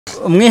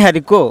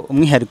umwihariko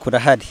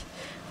urahari.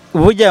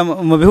 Ubujya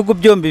mu bihugu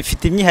byombi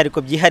bifite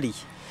imyihariko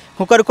byihariye.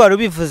 Nkuko ariko wari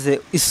ubivuze,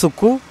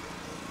 isuku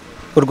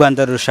u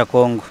Rwanda rurusha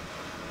Congo.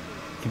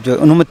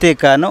 Ibyo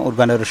n'umutekano u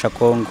Rwanda rurusha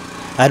Congo.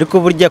 Ariko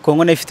burya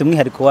Congo nayo ifite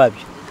umwihariko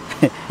wabyo.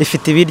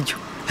 Ifite ibiryo.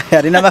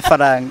 Hari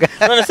n'amafaranga.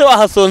 None se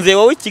wahasonzeye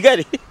wowe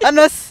Kigali?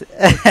 Hano se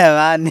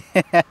bane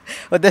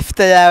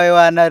udafite yawe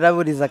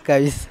wanaraburiza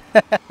kabisa.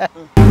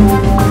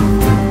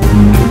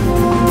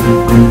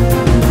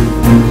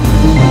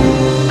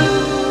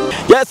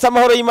 Yes,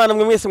 amahoro y'Imana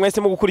mwe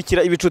mwese mu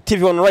gukurikira Ibicu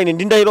TV online.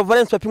 Ndindahiro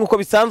Valence papi nkuko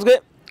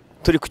bisanzwe.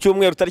 Turi ku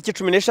cyumweru tariki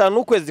 15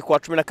 ukwezi kwa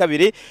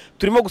 12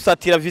 turimo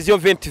gusatira Vision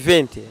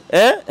 2020.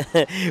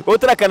 Wowe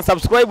turakana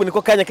subscribe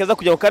niko kanya keza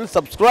kujya ukandi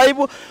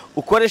subscribe,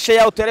 ukoreshe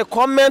ya utere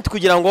comment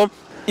kugira ngo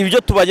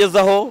ibyo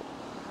tubagezaho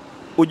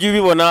ujye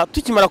ubibona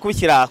tukimara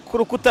kubishyira ku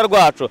rukuta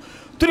rwacu.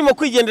 Turimo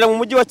kwigendera mu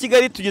mujyi wa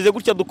Kigali, tugeze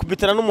gutya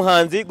dukubitana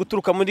n'umuhanzi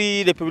guturuka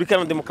muri Republika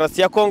ya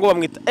Demokarasi ya Congo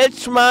bamwita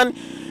ELIUD Man.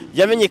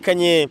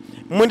 Yamenyekanye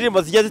mu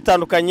ndirimbo zigiye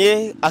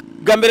zitandukanye.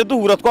 Agambere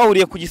duhura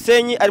twahuriye ku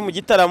Gisenyi ari mu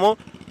gitaramo.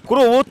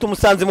 Kuri ubu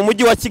tumusanze mu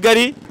mujyi wa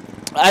Kigali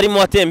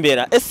arimo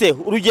atembera. Ese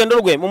urugendo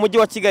rwe mu mujyi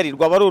wa Kigali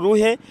rwaba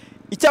ruruhe?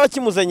 Icyaba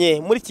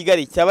kimuzanye muri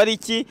Kigali cyaba ari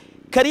iki?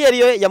 Kariyeri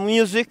ye ya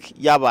music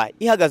yaba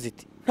ihagaze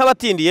ite?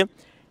 Ntabatindiye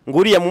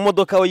nguriya mu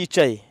modoka we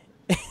yicaye.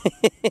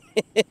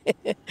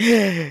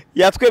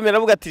 Yatwemera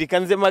avuga ati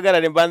rikanze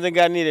magarare mbanze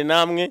nganire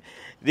namwe,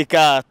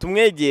 rika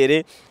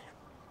tumwegere.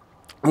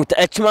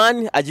 ELIUD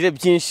Man agire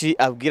byinshi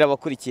abwira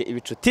abakurikiye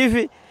Ibicu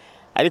TV,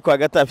 ariko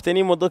hagati afite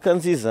n'imodoka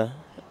nziza.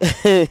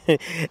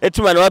 ELIUD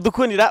Man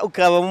wadukundira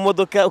ukaba mu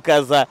modoka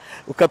ukaza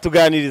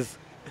ukatuganiriza.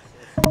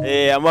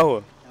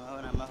 Amahoro.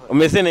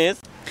 Umeze neza?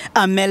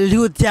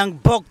 ELIUD Young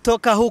Bok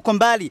toka huko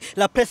mbali,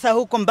 la pesa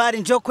huko mbali,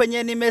 njoo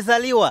kwenye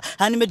nimezaliwa,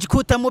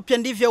 nimejikuta mpya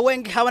ndivyo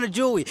wengi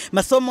hawanajui,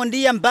 masomo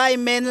ndiye ambaye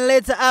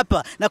imenileta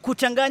hapa, na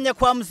kuchanganya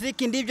kwa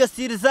muziki ndivyo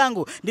siri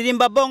zangu,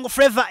 ndirimba bongo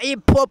flavor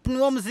hip hop ni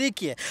wa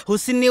muziki,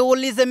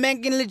 usiniulize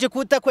mengi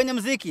nilijikuta kwenye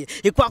muziki,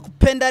 kwa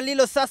kupenda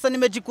lilo sasa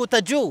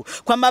nimejikuta juu,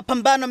 kwa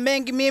mapambano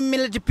mengi mimi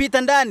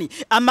nilijipita ndani,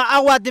 ama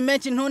award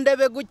menshi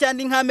ntundebe gutya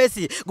ndi nka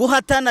Messi,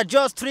 guhatana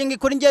Joe String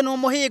kuri nge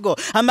n'umuhigo,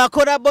 ama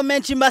korabo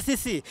menshi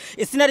Masisi,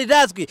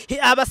 Sinarizwi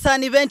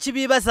abasani benshi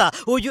bibaza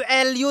uyu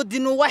ELIUD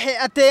nuwahe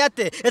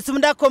ateyate ese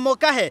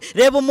ukomoka he,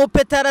 reba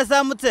umupetara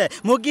azamutse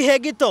mu gihe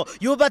gito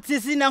yubatse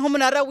izina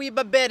nk'umunara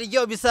w'Ibabeli,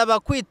 yo bisaba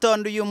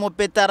kwitonda uyu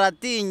mupetara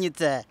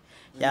atinyitse.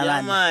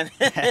 Yaman.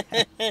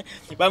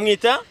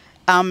 Bamwita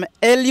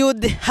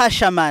ELIUD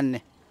HASHA MAN.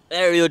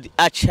 ELIUD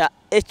HASHA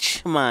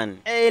MAN.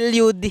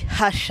 ELIUD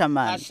HASHA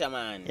MAN. HASHA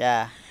MAN.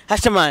 Yeah.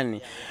 HASHA MAN.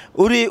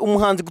 Uri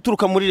umuhanzi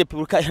guturuka muri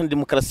Republika ya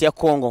Demokarasi ya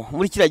Congo.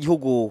 Muri kira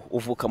gihugu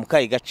uvuka mu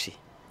kayi gace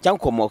cyangwa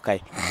ukomoka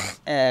he?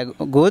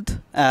 Good.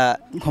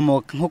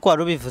 Nkomoka nkuko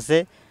wari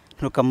ubivuze,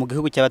 nturuka mu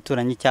gihugu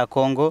cy'abaturanyi cya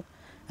Congo,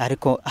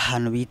 ariko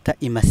ahantu bita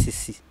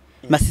Masisi.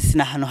 Masisi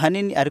na hano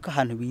hanini, ariko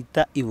ahantu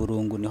bita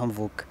Iburungu niho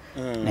mvuka.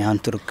 Ni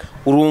ahantu turuka.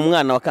 Uri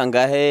umwana wa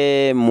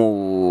kangahe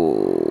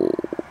mu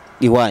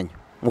iwanyu?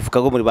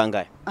 Mufuka go muri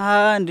bangahe?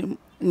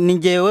 Ni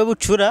ngewe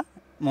bucura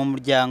mu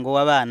muryango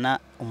w'abana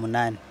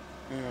 8.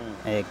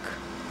 Eka.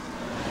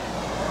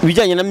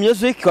 Ibijyanye na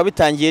music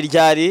wabitangiye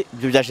ryari,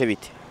 byo byaje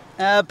bite?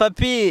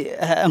 Papi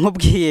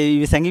nkubwiye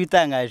bisa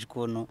nk'ibitangaje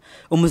kuntu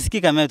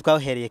umuziki kamere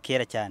twahereye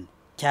kera cyane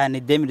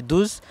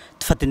 2012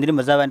 dufata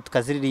indirimbo z'abandi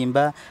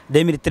tukaziririmba,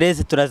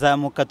 2013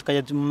 turazamuka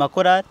tukajya mu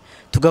makorari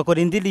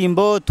tugakora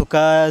indirimbo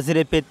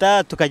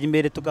tukazirepeta, tukajya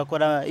imbere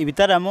tugakora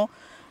ibitaramo,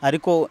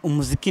 ariko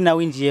umuziki na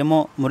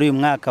winjiyemo muri uyu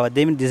mwaka wa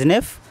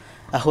 2019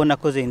 aho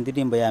nakoze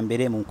indirimbo ya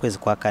mbere mu kwezi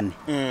kwa 4.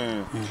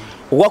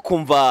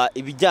 Wakumva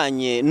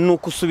ibijyanye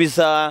nuko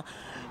usubiza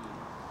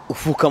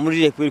ufuka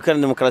muri Republika ya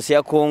Demokarasi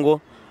ya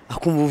Congo,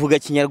 akumva uvuga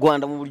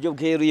Kinyarwanda mu buryo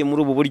bweruye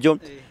muri ubu buryo,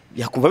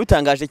 yakumva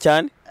bitangaje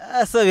cyane?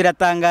 So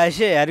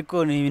biratangaje,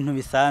 ariko ni ibintu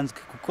bisanzwe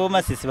kuko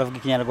Masisi bavuga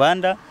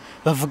Kinyarwanda,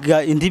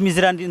 bavuga indimi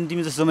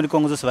indimi zose zo muri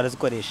Congo zose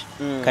barazikoresha,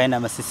 kandi na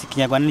Masisi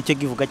Kinyarwanda nicyo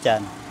givuga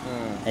cyane.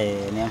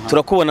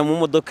 Turakubona mu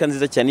modoka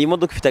nziza cyane. Iyi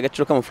modoka ifite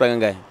agaciro k'amafaranga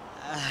ngahe?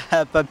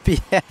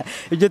 Papi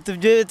ibyo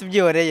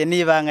tubyihoreye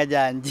n'ibanga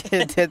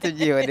ryanjye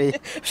tubyihoreye,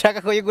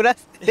 ushaka kuyigura?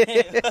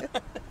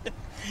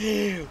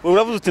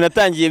 Uravuze uti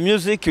natangiye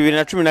music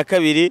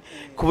 2012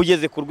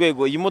 kubugeze ku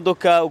rwego. Iyi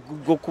modoka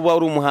go kuba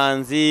uri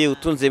umuhanzi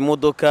utunze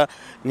imodoka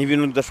ni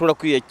ibintu udashobora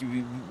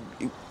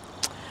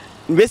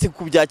mbese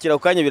kubyakira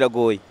ukanya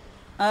biragoye.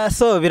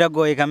 So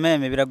biragoye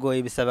kameme,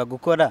 biragoye, bisaba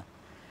gukora,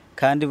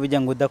 kandi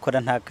bujya ngo udakora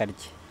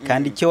ntakarye,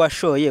 kandi icyo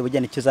washoye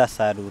bujya nicyo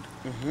uzasarura.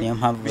 Niyo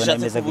mpamvu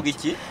bonameza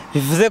gutya.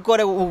 Bivuze ko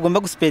ugomba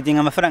guspendinga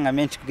amafaranga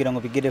menshi kugira ngo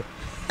bigireho.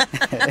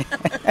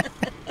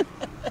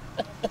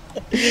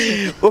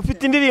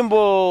 Ufite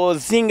indirimbo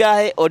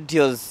zingahe,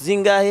 audios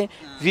zingahe,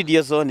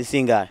 videos ni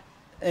zingahe?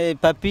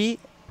 Papi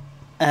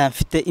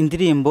mfite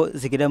indirimbo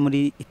zigira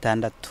muri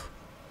 6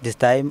 this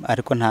time,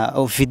 ariko nta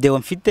video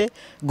mfite,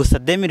 gusa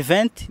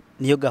 2020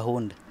 niyo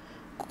gahunda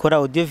gukora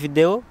audio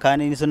video,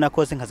 kandi nizo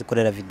nakoze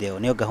nkazikorera video,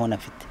 niyo gahunda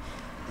mfite.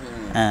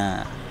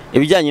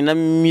 Ibijyanye na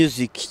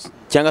music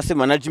cyangwa se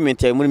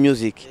management yawe muri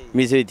music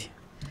mizedi?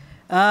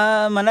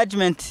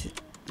 Management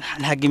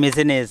ntabwo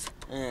imeze neza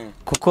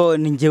kuko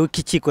ni njyewe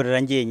ukikikorera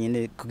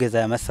njyenyine kugeza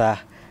aya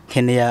masaha.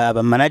 Keneye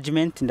aba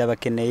management,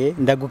 ndabakeneye,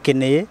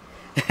 ndagukeneye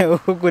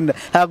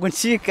ntabwo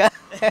ncika.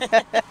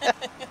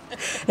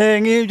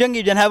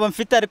 Ngibyo ntabwo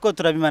mfite, ariko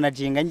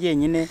turabimanaginga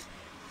njyenyine.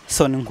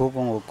 So ni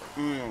nguko.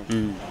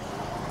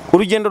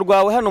 Urugendo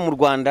rwawe hano mu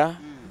Rwanda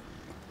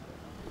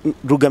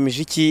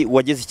rugamije iki?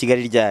 Wageze i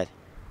Kigali ryari?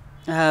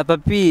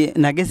 Papi,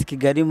 nageze i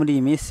Kigali muri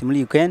iyi minsi, muri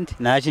weekend.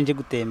 Naje nje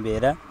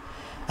gutembera,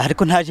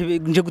 ariko ntaje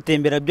nje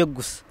gutembera byo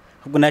gusa,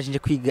 ahubwo naje nje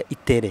kwiga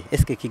itere.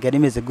 Eske Kigali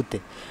imeze gute?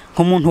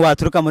 Nk'umuntu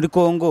waturuka muri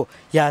Congo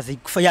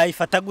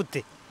yayifata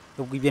gute?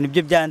 Ubwo ibintu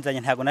byo byanzanye,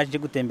 ntabwo naje nje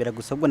gutembera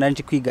gusa, ahubwo naje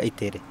nje kwiga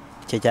itere.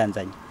 Icyo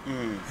cyanzanye.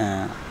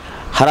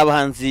 Hari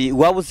abahanzi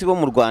waba uzi bo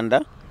mu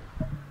Rwanda?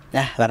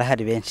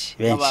 Barahari benshi.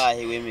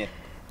 Abahe wemera?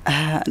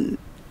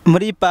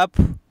 Muri hip hop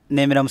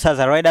nemera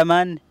musaza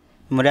Riderman,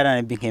 muri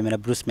R&B nkemera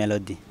Bruce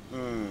Melody.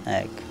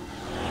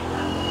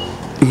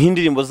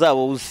 Nk'indirimbo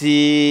zabo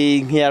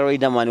uzi nk'iya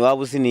Riderman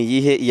waba uzi ni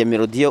iyihe? Iya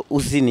Melody yo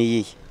uzi ni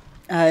iyihe?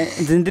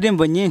 Nzi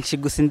indirimbo nyinshi,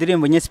 gusa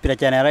indirimbo nyinspira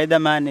cyane ya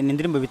Riderman ni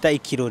indirimbo bita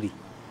Ikirori.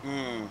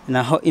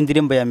 Naho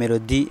indirimbo ya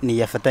Melody ni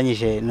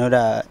yafatanyije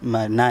Nora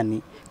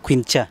Manani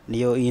Queen Cha,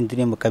 niyo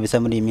indirimbo kabisa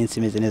muri iyi minsi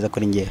imeze neza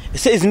kuri njye.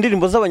 Ese izi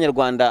ndirimbo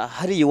z'abanyarwanda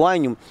hari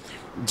iwanyu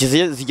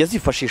zijya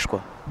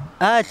zifashishwa?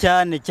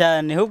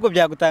 Cyane ahubwo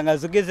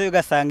byagutangaza ugeze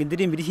ugasanga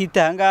indirimbo iri hit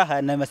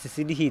ahangaha na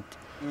Masisi iri hit.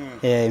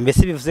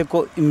 Mbese bivuze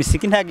ko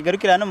imisiki ntabwo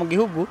igarukira hano mu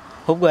gihugu,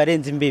 ahubwo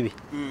yarenze imbibi.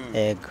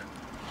 Yego.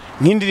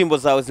 Nk'indirimbo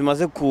zawe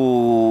zimaze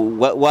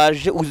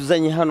waje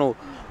uzanye hano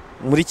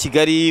muri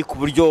Kigali ku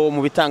buryo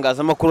mu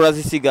bitangazamakuru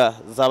urazisiga,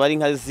 zaba ari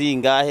nka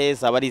zingahe,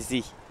 zaba ari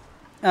izihe?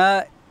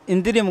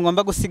 Indirimbo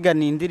ngomba gusiga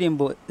ni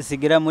indirimbo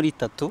zigera muri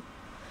 3.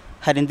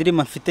 Hari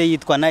indirimbo mfite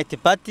yitwa Night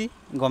Party,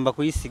 ngomba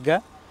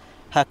kuyisiga.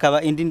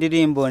 Hakaba indi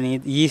ndirimbo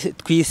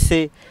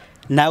twise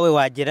Nawe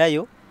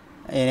Wagerayo,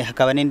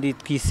 hakaba n'indi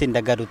twise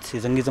Ndagarutse.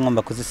 Izo ngizo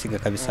ngomba kuzisiga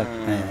kabisa,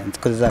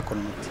 ko zizakora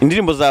umuti.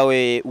 Indirimbo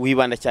zawe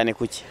wibanda cyane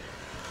kuki?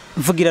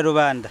 Mvugira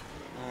rubanda.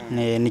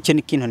 Nicyo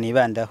ni kintu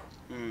nibandaho.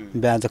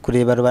 Mbanza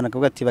kureba rubanda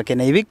kavuga ati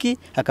bakeneye ibiki,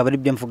 hakaba ari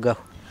byo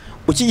mvugaho.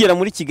 Ukigera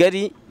muri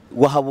Kigali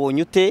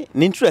wahabonye ute?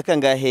 Ni inshuro ya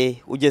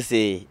kangahe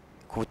ugeze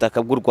ku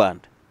butaka bw'u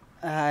Rwanda?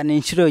 Ni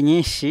inshuro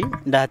nyinshi,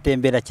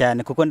 ndahatembera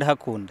cyane kuko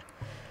ndahakunda.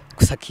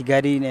 Gusa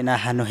Kigali ni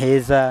ahantu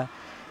heza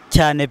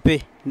cyane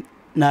pe.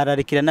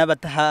 Nararikira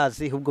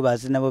n'abatahazi, ahubwo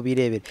bazi nabo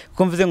birebera.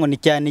 Kuko mvuze ngo ni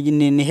cyane,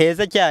 ni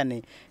heza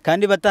cyane,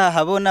 kandi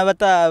batahabona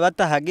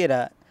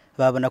batahagera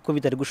babona ko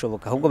bitari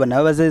gushoboka, ahubwo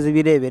banaba bazeze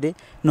birebere.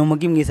 Ni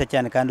umujyi mwiza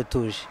cyane kandi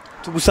utuje.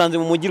 Tugusanze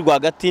mu mujyi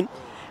rwagati,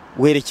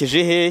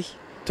 werekeje hehe?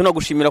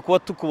 Tunagushimira kuba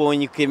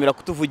tukubonye kwemera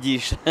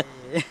kutuvugisha.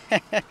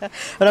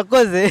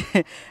 Urakoze.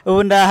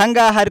 Ubu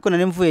ndahangaha ariko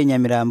nari mvuye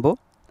Nyamirambo,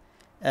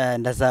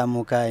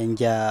 ndazamuka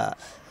njya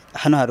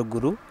hano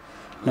haruguru,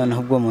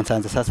 noneho ubwo mu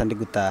Nsanze sasa ndi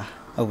gutaha.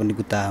 Ubu ndi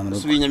gutaha mu rugo.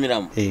 Usubiye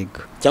Nyamirambo?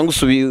 Yego. Cyangwa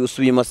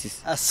usubiye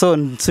Masisi?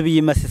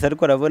 Nsubiye Masisi,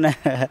 ariko urabona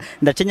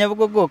ndace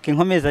Nyabugogo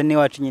inkomeza ni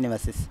wacu nyine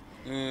Masisi.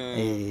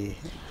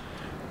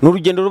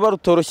 N'urugendo ruba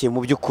rutoroshye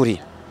mu by'ukuri,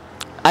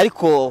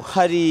 ariko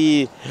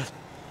hari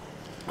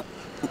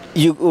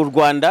u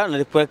Rwanda na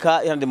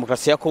Repubulika ya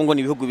Demokarasi ya Congo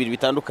ni ibihugu bibiri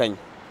bitandukanye.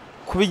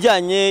 Ku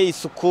bijyanye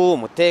isuku,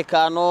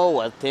 umutekano,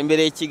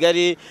 watembereye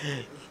Kigali,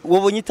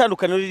 wabonye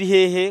itandukaniro riri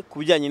hehe ku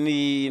bijyanye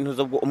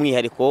n'intuzo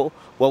umwihariko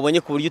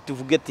wabonye ku buryo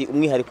tuvuga ati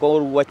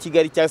umwihariko wa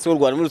Kigali cyangwa se w'u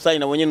Rwanda muri rusange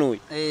nabonye n'uyu?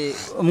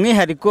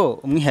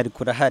 Umwihariko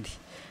urahari.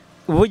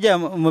 Ubujya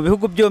mu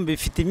bihugu byombi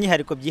bifite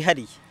imyihariko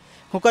byihariye.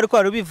 Nkuko ariko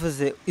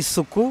warubivuze,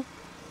 isuku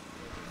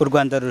u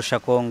Rwanda rurusha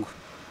Congo.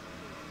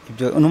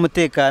 Ibyo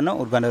n'umutekano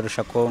u Rwanda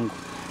rurusha Congo.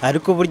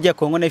 Ariko burya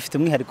Congo nayo ifite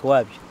umwihariko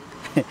wabyo.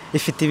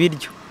 Ifite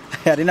ibiryo,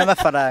 hari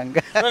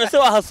n'amafaranga. None se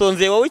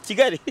wahasonze wowe i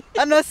Kigali?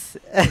 Hano se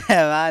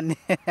bane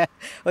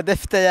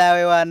udafite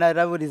yawe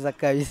wanaraburiza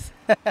kabisa.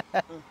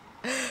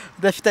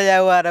 Udafite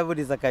yawe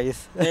waraburiza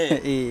kabisa.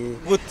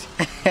 Gute?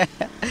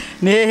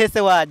 Ni hehe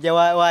se wajya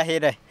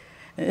wahera?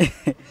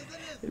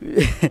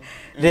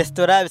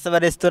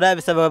 Restaurant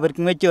bisaba buri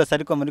kimwe cyose,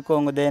 ariko muri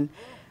Congo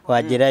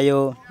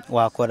wagerayo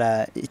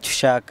wakora icyo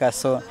ushaka.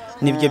 So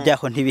nibyo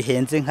byaho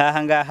ntibihenze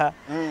nk'aha ngaha.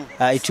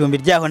 Icumbi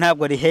ryaho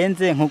ntabwo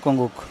rihenze nk'uko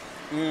nguko.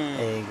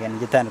 Ni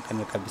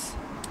gitandukanye kabisa.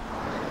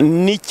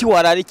 Niki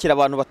wararikira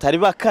abantu batari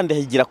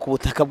bakandahigira ku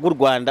butaka bw'u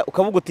Rwanda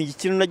ukavuga uti iki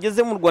kintu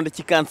nageze mu Rwanda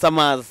kikansa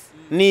amazi?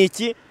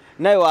 Niki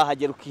nawe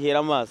wahagera ukihera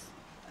amazi?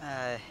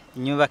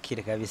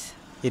 Inyubakire kabisa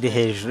iri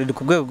hejuru, iri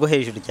ku rwego rwo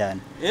hejuru cyane.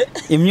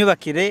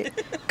 Imyubakire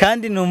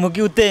kandi ni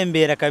umujyi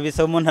utembera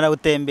kabisa, umuntu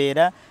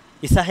arawutembera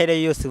isaha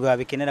yose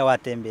wabikenera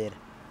watembera.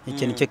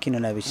 Icyo nicyo kintu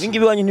nabishye.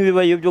 Ibingibi wanyu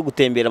ntibibayo byo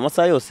gutembera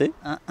amasaha yose?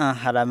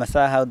 Hari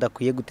amasaha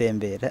udakwiye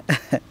gutembera.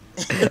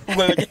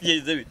 Ubwo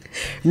bageze bite?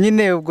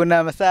 Nyine ubwo ni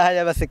amasaha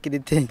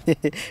y'abasekirite.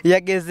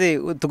 Yageze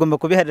tugomba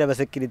kubiharira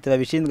abasekirite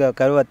babishinzwe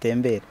bakaba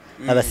batembera.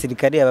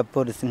 Abasirikari,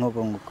 abapolisi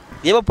nk'uko nguko.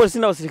 Abapolisi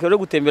n'abasirikare byo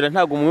gutembera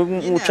ntago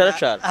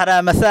mucaracara. Hari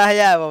amasaha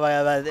yabo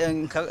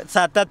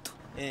saa 3.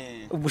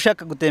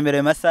 Ubushaka gutembera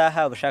ayo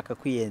masaha ubushaka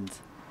kwiyenza,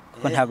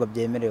 kuko ntago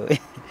byemerewe.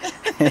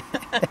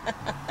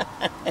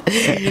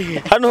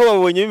 hano ho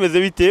wabonye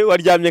bimeze bite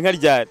waryamye nka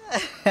ryari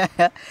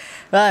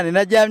bane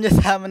naryamye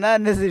saa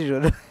 8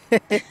 z'ijoro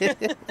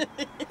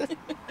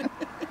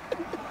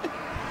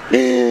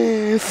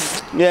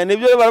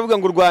nibyo baravuga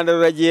ngo u Rwanda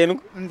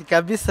ruragendwa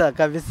kabisa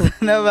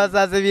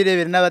n'abazaze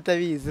birebera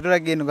n'abatabizi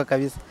ruragendwa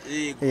kabisa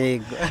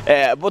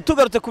yego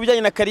tugarutse ku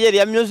bijyanye na kariyeri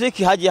ya music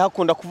hagiye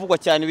hakunda kuvugwa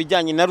cyane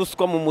ibijyanye na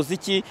ruswa mu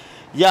muziki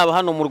yaba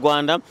hano mu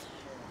Rwanda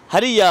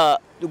hariya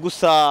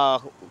gusa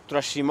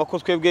turashima ko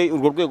twebwe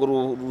urwo rwego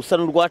rusa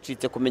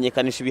n'urwacitse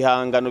kumenyekanisha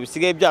ibihangano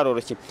bisigaye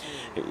byaroroshye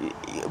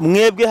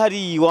mwebwe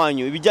hari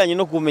iwanyu ibijyanye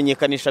no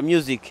kumenyekanisha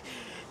music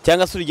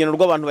cyangwa se urugendo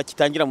rw'abantu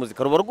bakitangira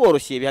muzika ruba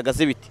rworoshye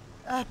bihagaze bite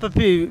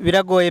papi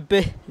biragoye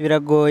pe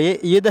biragoye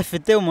iyo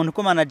udafite umuntu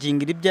ko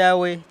managingira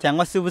ibyawe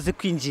cyangwa se ubuze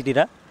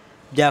kwinjirira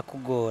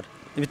byakugora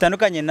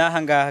bitandukanye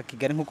n'aha ngaha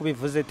Kigali nk'uko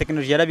bivuze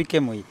tekinoloji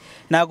yarabikemuye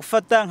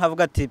nagufata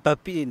nkavuga ati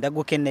papi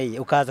ndagukeneye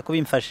ukaza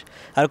kubimfasha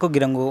ariko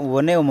kugira ngo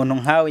ubone umuntu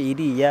nkawe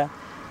iriya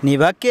ni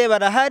bake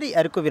barahari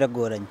ariko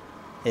biragoranye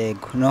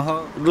yego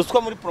noho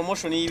ruswa muri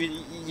promotion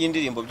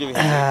y'indirimbo byo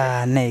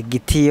bihagaze ne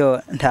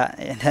gitiyo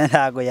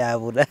ntago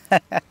yabura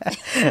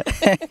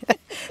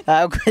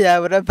ntago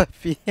yabura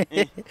papi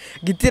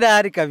gitira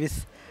hari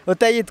kabisa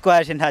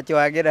utayitwaje ntacyo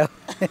wageraho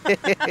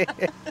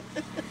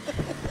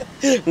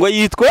ngo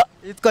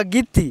yitwa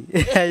giti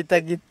yita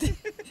giti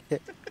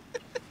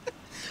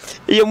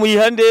iyo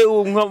muyihande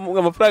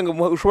amafaranga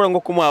ushobora ngo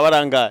kumuha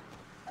barangara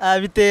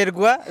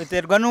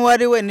biterwa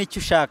n'uwari we n'icyo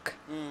ushaka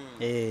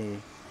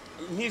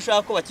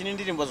nk'ishaka ko bakina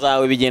indirimbo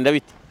zawe bigenda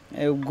bite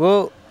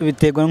ubwo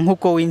biterwa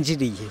nk'uko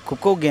winjiriye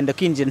kuko ugenda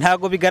kwinjira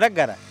ntago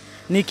bigaragara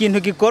ni ikintu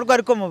gikorwa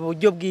ariko mu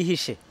buryo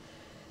bwihishe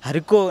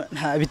ariko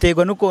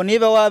biterwa nuko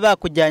niba waba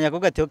kujyanya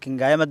kuko ati okay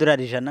ngaya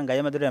amadolari 100 ngaya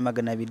amadolari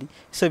 200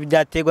 so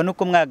byaterwa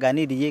nuko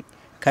mwaganiriye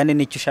kandi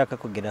n'icyo ushaka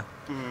kugeraho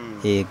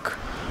yego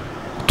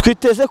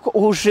twiteze ko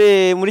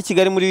uhuje muri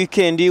Kigali muri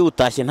weekend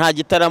utashye nta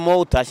gitaramo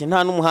utashye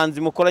nta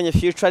n'umuhanzi mukoranye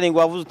featuring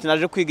wavuze uti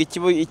naje kwiga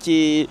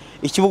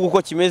ikibuga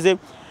uko kimeze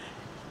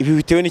ibi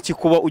bitewe n'iki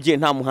kuba ugiye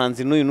nta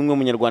muhanzi n'uyu numwe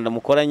munyarwanda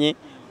mukoranye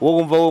wowe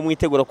wumva wo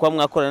mwitegura kuba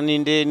mwakorana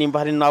ninde nimba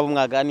hari nabo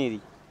mwaganiriye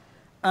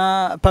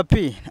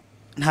papi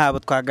ntabo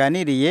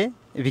twaganiriye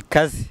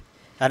bikaze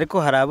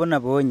ariko hari abo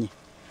nabonye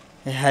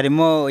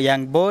harimo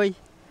young boy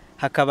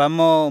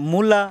hakabamo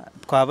mula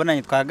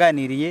twabonanye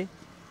twaganiriye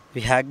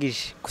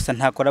bihagije gusa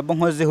nta korabo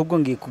nkoze ahubwo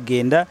ngiye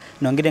kugenda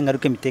nongere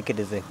ngaruke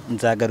mitekerezeho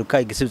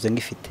nzagaruka igisubizo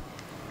ngifite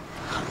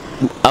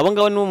abo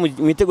ngabo ni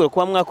mwitegura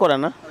kuba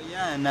mwakorana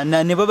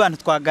nibo bantu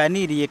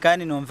twaganiriye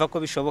kandi numva ko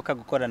bishoboka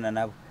gukorana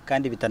nabo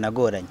kandi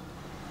bitanagoranye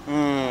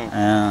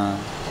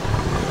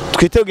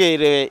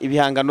twitegere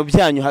ibihangano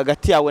byanyu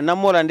hagati yawe na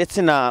Mora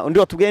ndetse na undi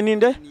watubwiye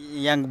ninde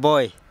young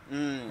boy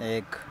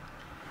yego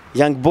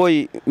young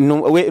boy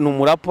we ni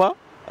umurapa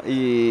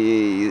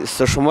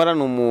Soshomora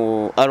ni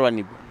umu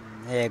R&B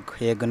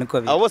yego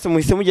niko biri abo bose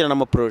muhise mugirana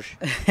ama projet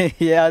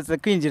yaze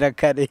kwinjira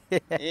kare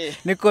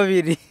niko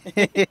biri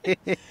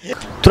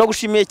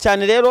turagushimiye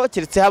cyane rero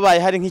keretse habaye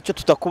hari nk'icyo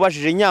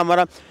tutakubajije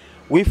nyamara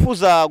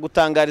wifuza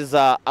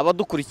gutangariza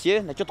abadukurikiye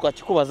nacyo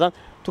twakikubaza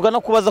tugana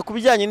kubaza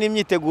kubijyanye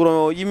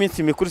n'imyiteguro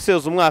y'iminsi mikuru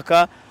isoza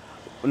umwaka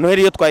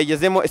Noheli yo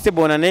twayigezemo ese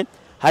bonane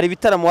hari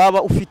bitaramo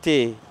waba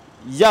ufite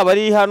yaba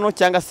ari hano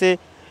cyangwa se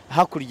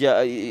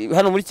hakurya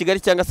hano muri Kigali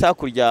cyangwa se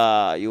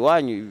hakurya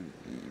iwanyu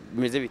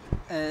bimeze bite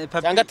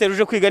cyangwa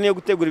teruje kwiga niyo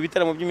gutegura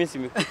ibitaramo by'iminsi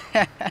mikuru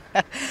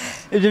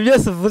ibyo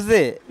byose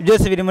uvuze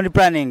byose biri muri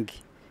planning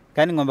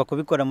kandi ngomba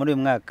kubikora muri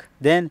uyu mwaka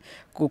then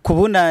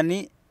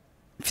kubunani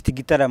mfite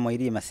igitaramo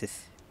iri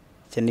Masisi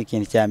cyo ni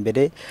ikintu cya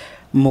mbere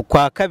mu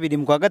kwa kabiri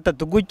mu kwa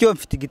gatatu gutyo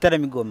mfite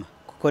igitaramo Igoma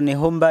kuko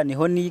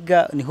niho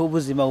niga niho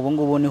ubuzima ubu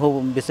ngubu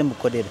niho mbese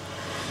mukorera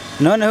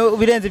noneho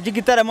birenze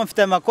by'igitaramo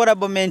mfite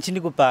amakorabo menshi ndi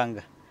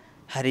gupanga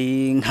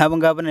hari nk'abo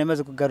ngabo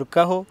namaze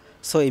kugarukaho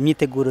so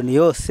imyiteguro ni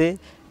yose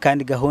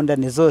kandi gahunda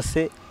ni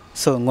zose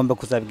so ngomba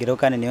kuzabigeraho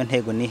kandi niyo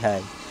ntego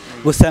nihaye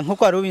gusa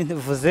nkuko ari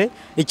ubivuze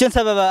icyo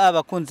nsaba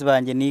abakunzi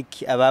banjye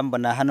niki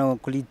abambona hano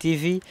kuri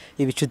TV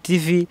Ibicu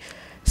TV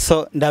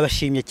so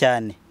ndabashimye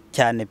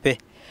cyane pe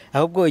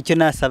ahubwo icyo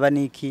nasaba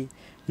niki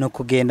no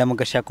kugenda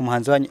mugashaka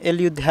umuhanzi wanyu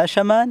ELIUD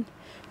HASHA MAN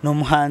no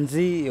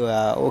muhanzi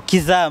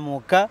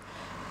ukizamuka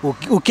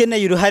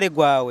ukeneye uruhare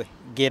rwawe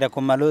gera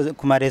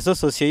ku marezo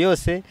sosiyo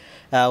yose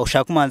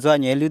ushaka umuhanzi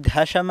wanyu ELIUD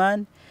HASHA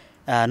MAN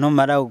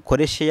numara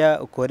ukore share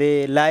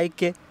ukore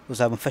like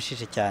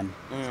uzamufashije cyane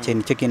cyo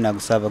nicyo kintu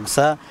nagusaba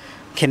gusa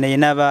keneye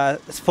n'aba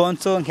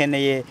sponsor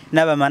nkeneye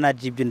n'aba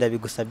manager ibyo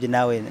ndabigusabye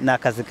nawe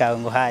nakazi kawe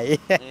ngo haye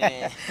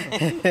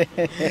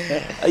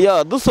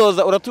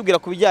dusoza uratubwira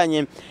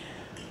kubijyanye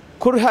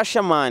kuri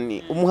HASHA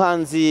MAN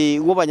umuhanzi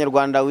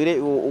w'abanyarwanda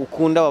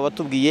ukunda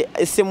wabatubwiye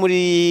ese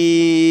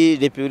muri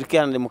Repubulika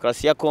ya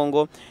Demokarasi ya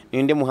Congo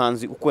ninde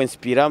muhanzi uko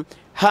inspira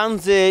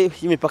hanze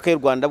y'imipaka y'u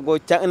Rwanda bwo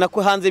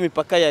nako hanze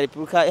y'imipaka ya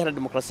Repubulika ya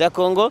Demokarasi ya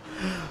Congo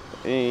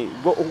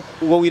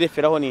uwo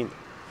wireferaho ninde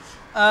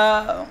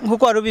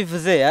nkuko wari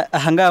ubivuze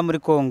ahangaha muri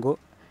Congo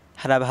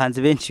hari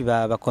abahanzi benshi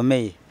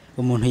bakomeye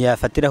umuntu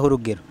yafatiraho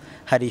urugero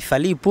hari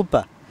Fali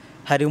Pupa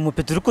hari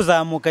umupeti uri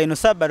kuzamuka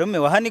Inosa Barume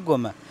wa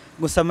Hanigoma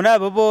gusa muri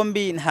abo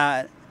bombi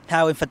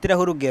ntawe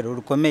mfatiraho urugero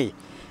rukomeye,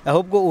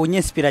 ahubwo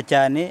unyinspira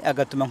cyane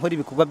agatuma nkora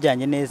ibikorwa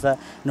byanjye neza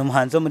ni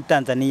umuhanzi wo muri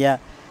Tanzania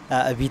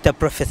bita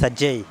Professor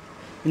J.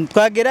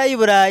 Twagera i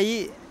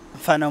Burayi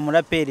mfana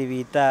umuraperi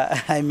bita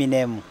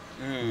Eminem.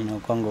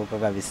 Nuko nguko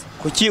kabisa.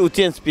 Kuki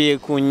utinspiye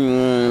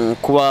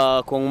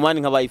kuba Kongomani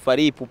nka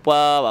bayifari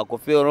pupa ba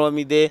Kofi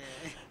Olomide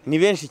ni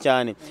benshi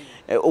cyane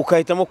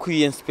ukahitamo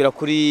kwiyinspira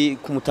kuri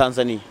ku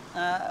Mutanzania?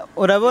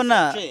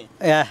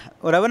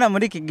 Urabona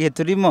muri iki gihe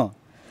turimo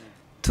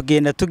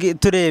tugenda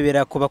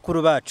turebera ku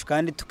bakuru bacu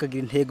kandi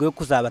tukagira intego yo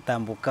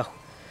kuzabatambukaho.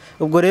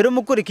 Ubwo rero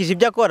mukurikije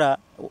ibyo akora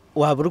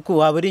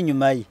waba uri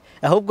inyuma ye,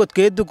 ahubwo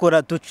twe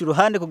dukora tuca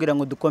uruhande kugira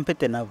ngo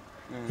dukompete nabo.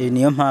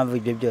 Niyo mpamvu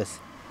ibyo byose.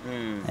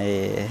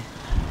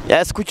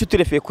 Yes, kuki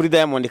utirefeye kuri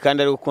Diamond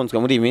kandi ari gukunzwe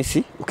muri iyi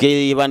minsi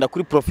ukibanda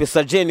kuri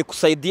Professor Jane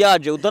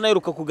kusaidiaje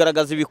udanaheruka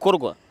kugaragaza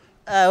ibikorwa?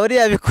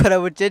 Uriya bikora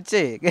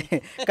bucece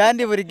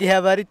kandi buri gihe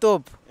aba ari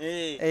top.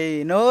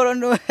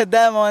 No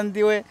Diamond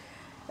we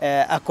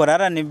akora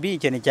R&B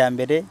cyane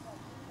cyambere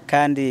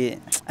kandi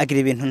agira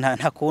ibintu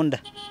ntakunda.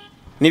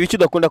 Ni biki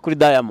udakunda kuri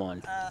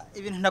Diamond?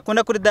 Ibintu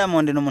ntakunda kuri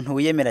Diamond ni umuntu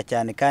wiyemera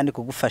cyane kandi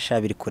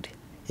kugufasha biri kure.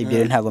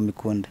 Ibyo ntago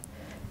mikunda.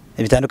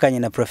 Bitandukanye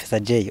na Professor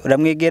J.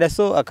 Uramwegera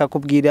so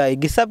akakubwira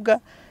igisabwa,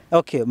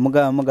 okay,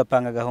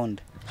 mugapanga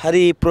gahunda.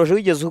 Hari projet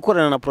wigeze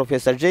gukorana na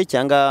Professor J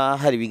cyangwa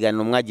hari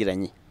biganiro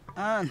mwagiranye?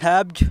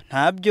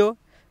 Ntabyo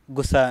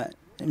gusa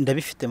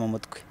ndabifite mu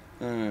mutwe.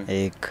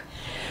 Eka.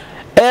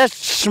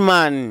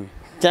 Ashman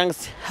cyangwa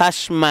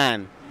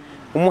Hashman,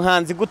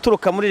 umuhanzi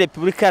guturuka muri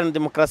Repubulika ya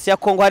Demokarasi ya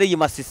Congo hari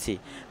Masisi.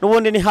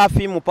 Nubundi ni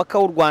hafi y'umupaka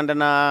w'u Rwanda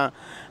na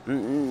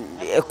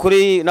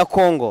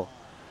Congo.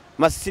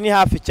 Masisi ni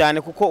hafi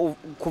cyane kuko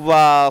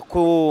kuva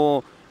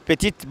ku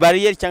Petite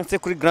Barrière cyangwa se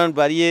kuri Grande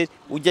Barrière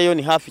ujyayo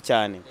ni hafi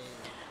cyane.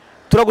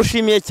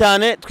 Turagushimiye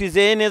cyane,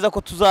 twizeye neza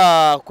ko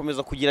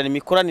tuzakomeza kugirana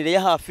imikoranire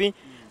ya hafi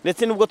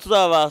ndetse nubwo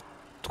tuzaba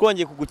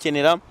twongeye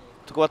kugukenera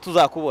tukaba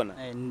tuzakubona.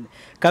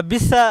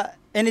 Kabisa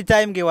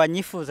anytime nge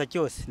wanyifuza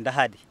cyose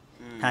ndahari.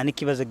 Nta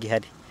n'ikibazo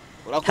gihari.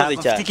 Urakoze cyane.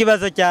 Mfite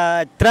ikibazo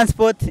cya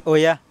transport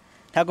oya.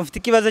 Ntago mfite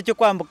ikibazo cyo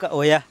kwambuka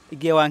oya.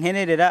 Igihe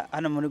wankenerera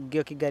hano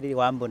muri Kigali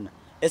wambona.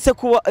 Ese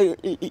kuba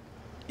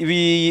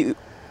ibi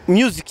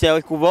music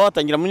yawe kuva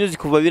watangira mu music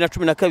kuva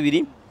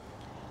 2012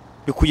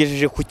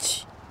 bikugejeje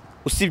kuki?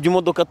 Usibye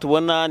imodoka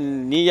tubona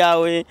ni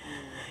yawe,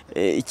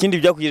 ikindi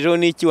byakugejejeho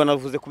niki?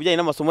 Wanavuze kubijyanye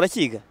n'amasomo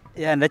urakiga?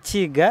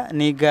 Ndakiga,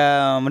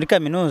 niga muri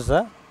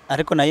kaminuza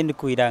ariko nayo ndi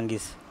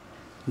kuyirangiza.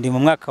 Ndi mu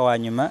mwaka wa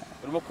nyuma.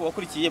 Urimo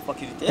kubakurikiye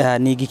faculty?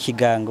 Niga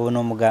ikiganga, ubu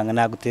no muganga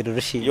nagutera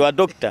urushinge. You are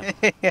doctor?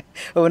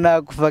 Ubu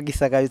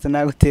nakuvagisa kabisa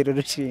nagutera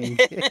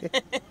urushinge.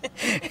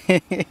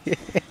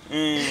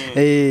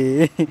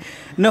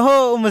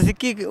 Noho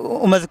umuziki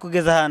umaze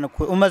kugeza hano,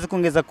 umaze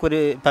kungeza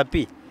kure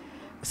papi.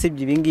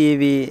 Usibye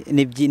ibingibi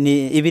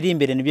ibiri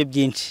imbere nibyo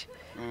byinshi.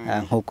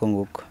 Nkuko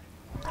nguko.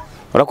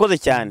 Urakoze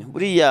cyane.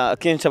 Buriya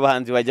akenshi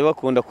abahanzi bajya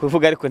bakunda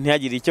kuvuga ariko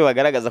ntihagire icyo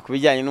bagaragaza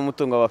kubijyanye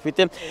n'umutungo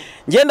bafite.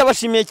 Ngenda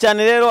bashimiye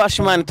cyane rero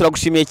Ashimani,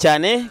 turagushimiye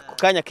cyane ku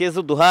kanya keza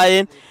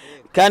uduhaye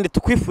kandi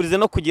tukwifurize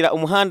no kugira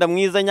umuhanda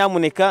mwiza.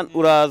 Nyamuneka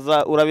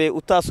urabe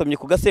utasomye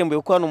ku gasembuye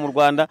kuko hano mu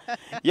Rwanda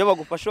iyo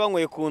bagufashe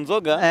wanyweye ku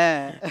nzoga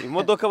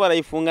imodoka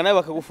barayifunga nawe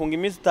bakagufunga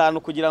iminsi 5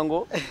 kugira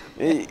ngo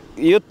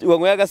iyo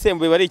wanyweye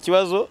agasembuye bari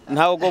ikibazo.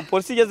 Ntago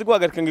polisi igeze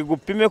guhagarika ngo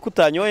igupime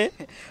kutanyoye.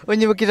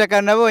 Unyibukije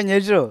akantu nabonye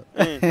ejo.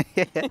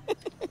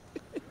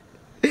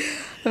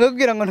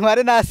 Nubwira ngo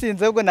ntware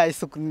nasinze ubwo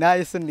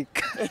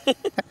nayisunika.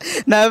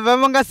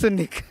 Navamo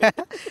ngasunika.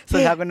 So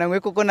ntago nanywe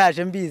kuko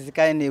naje mbizi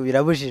kandi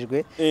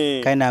birabujijwe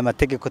kandi na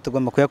amategeko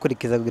tugomba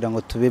kuyakurikiza kugira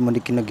ngo tube muri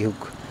kino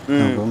gihugu.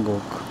 Nubwo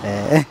nguko.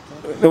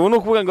 Ubu no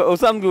kuvuga ngo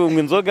usanzwe unywa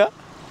inzoga?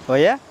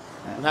 Oya.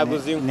 Ntago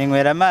zinywa.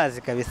 Ninywera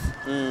amazi kabisa.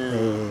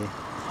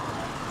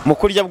 Mu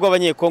kurya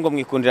bw'abanyekongo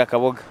mwikundira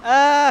akaboga?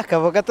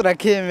 Akaboga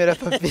turakemera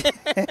papi.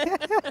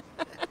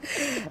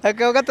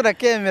 Akaboga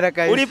turakemera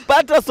kabisa.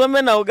 Ulipata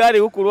sombe na ugali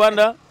huku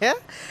Rwanda?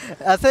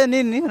 Asa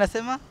nini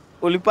unasema?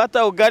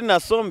 Ulipata ugali na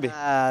sombe?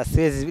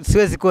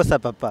 Siwezi kosa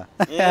papa.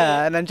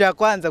 Na njaa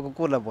kwanza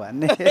kukula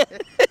bwana.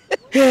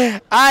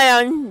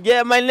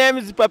 Yeah, my name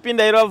is Papi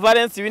Ndahiro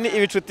Valence, ibi ni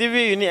Ibicu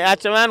TV, ibi ni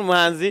Hasha Man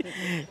Umuhanzi.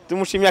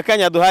 Tumushimye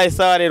akanya duhaye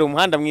sawa rero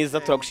umuhanda mwiza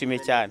turagushimiye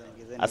cyane.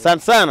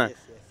 Asante sana.